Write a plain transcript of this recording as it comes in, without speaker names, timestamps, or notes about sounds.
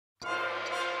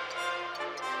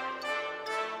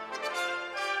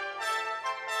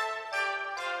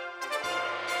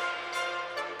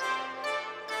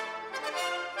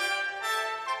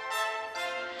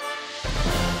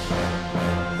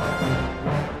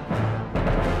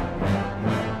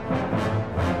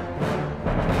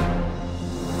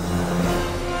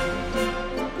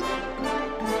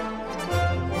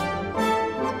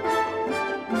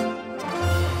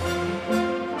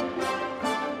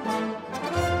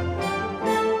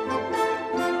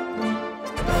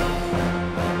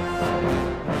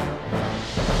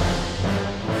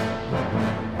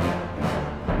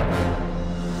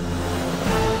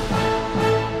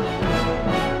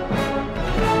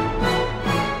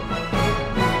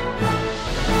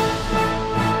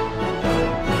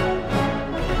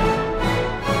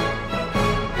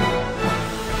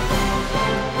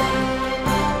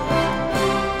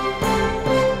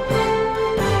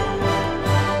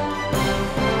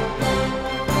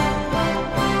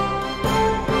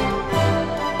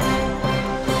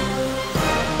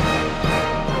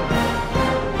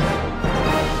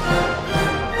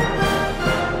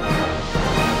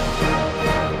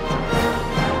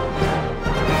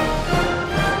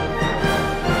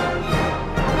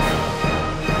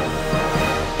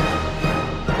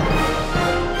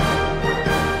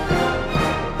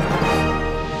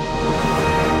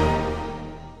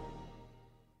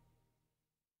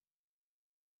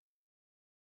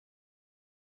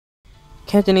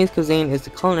Cantonese cuisine is the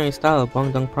culinary style of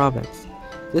Guangdong province.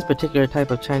 This particular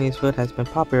type of Chinese food has been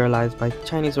popularized by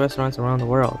Chinese restaurants around the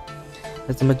world,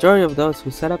 as the majority of those who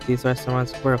set up these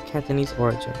restaurants were of Cantonese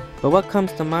origin. But what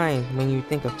comes to mind when you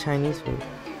think of Chinese food?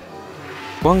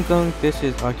 Guangdong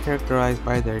dishes are characterized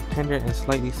by their tender and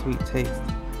slightly sweet taste.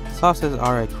 Sauces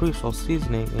are a crucial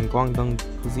seasoning in Guangdong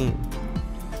cuisine.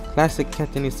 Classic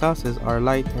Cantonese sauces are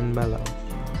light and mellow.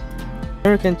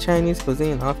 American Chinese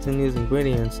cuisine often uses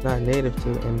ingredients not native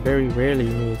to and very rarely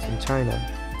used in China.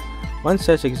 One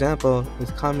such example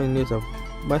is common use of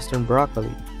Western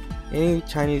broccoli. Any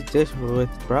Chinese dish with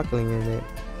broccoli in it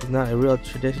is not a real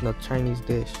traditional Chinese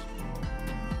dish.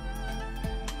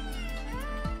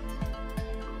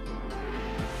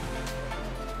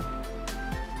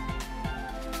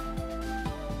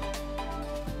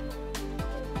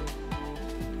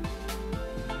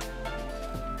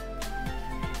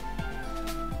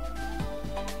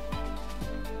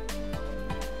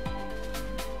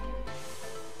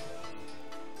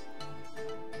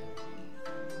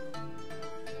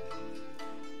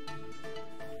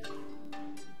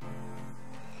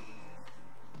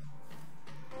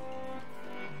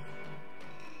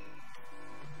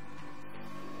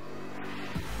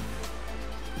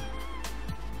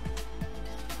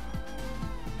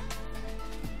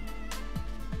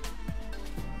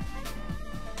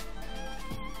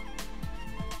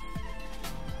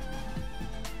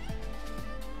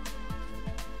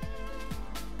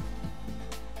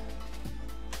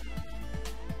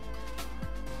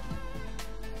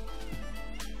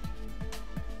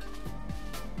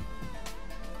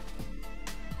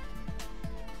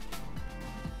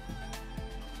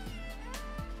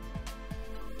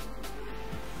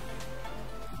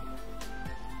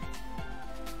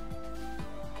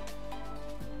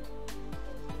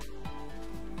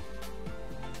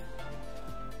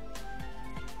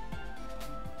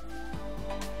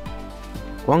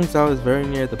 Guangzhou is very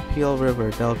near the Peel River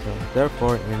Delta.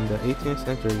 Therefore, in the 18th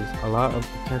centuries, a lot of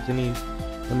the Cantonese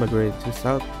immigrated to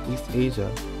Southeast Asia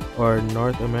or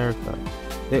North America.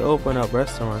 They opened up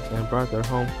restaurants and brought their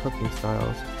home cooking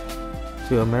styles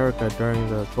to America during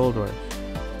the Gold Rush.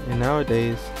 And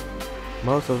nowadays,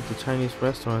 most of the Chinese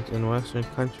restaurants in Western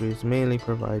countries mainly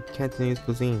provide Cantonese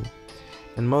cuisine,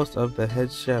 and most of the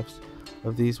head chefs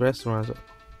of these restaurants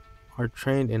are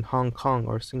trained in Hong Kong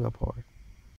or Singapore.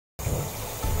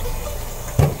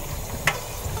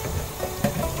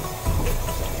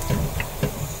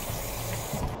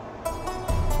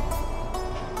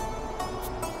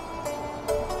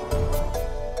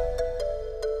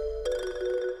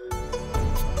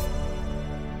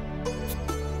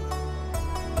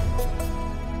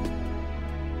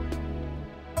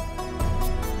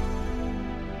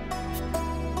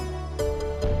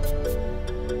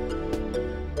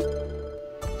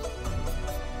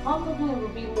 Home cooking will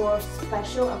be more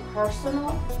special and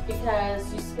personal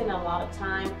because you spend a lot of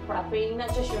time prepping,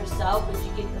 not just yourself, but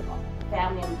you get the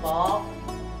family involved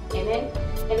in it.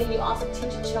 And then you also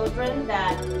teach the children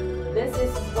that this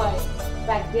is what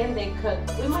back then they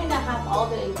cooked. We might not have all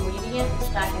the ingredients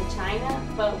back in China,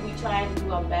 but we try to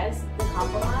do our best to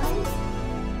compromise.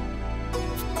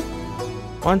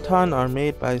 Wonton are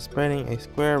made by spreading a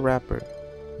square wrapper,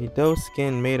 a dough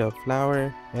skin made of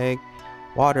flour, egg,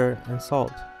 water, and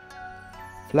salt,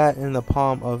 flat in the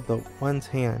palm of one's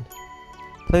hand,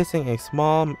 placing a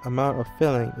small amount of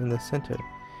filling in the center,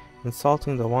 and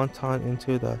salting the wonton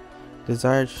into the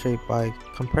desired shape by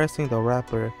compressing the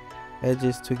wrapper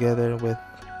edges together with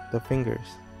the fingers.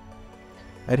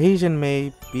 Adhesion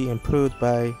may be improved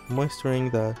by moisturizing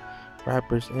the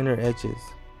wrapper's inner edges.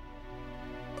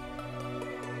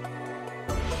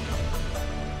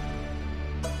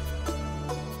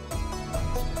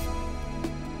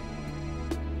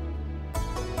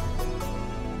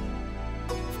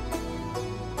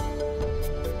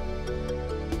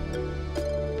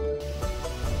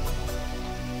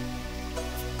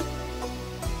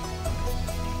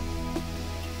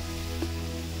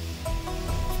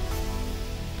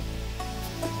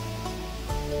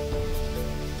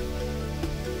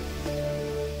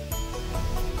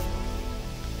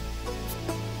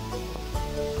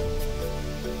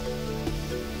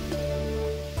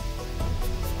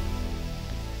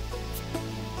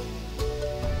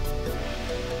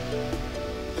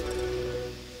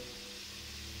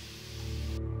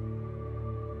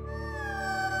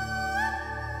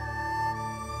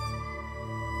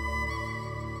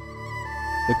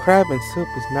 The crab and soup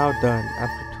is now done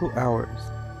after 2 hours.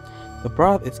 The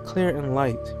broth is clear and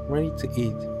light, ready to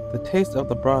eat. The taste of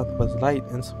the broth was light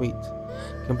and sweet,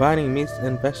 combining meats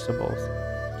and vegetables.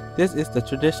 This is the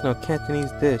traditional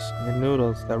Cantonese dish and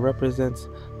noodles that represents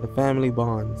the family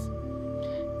bonds.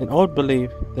 In old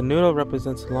belief, the noodle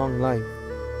represents long life.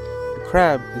 The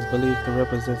crab is believed to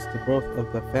represent the growth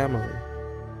of the family.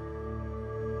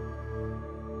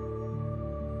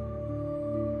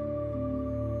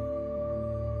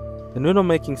 The noodle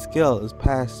making skill is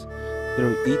passed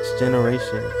through each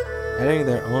generation, adding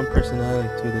their own personality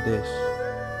to the dish.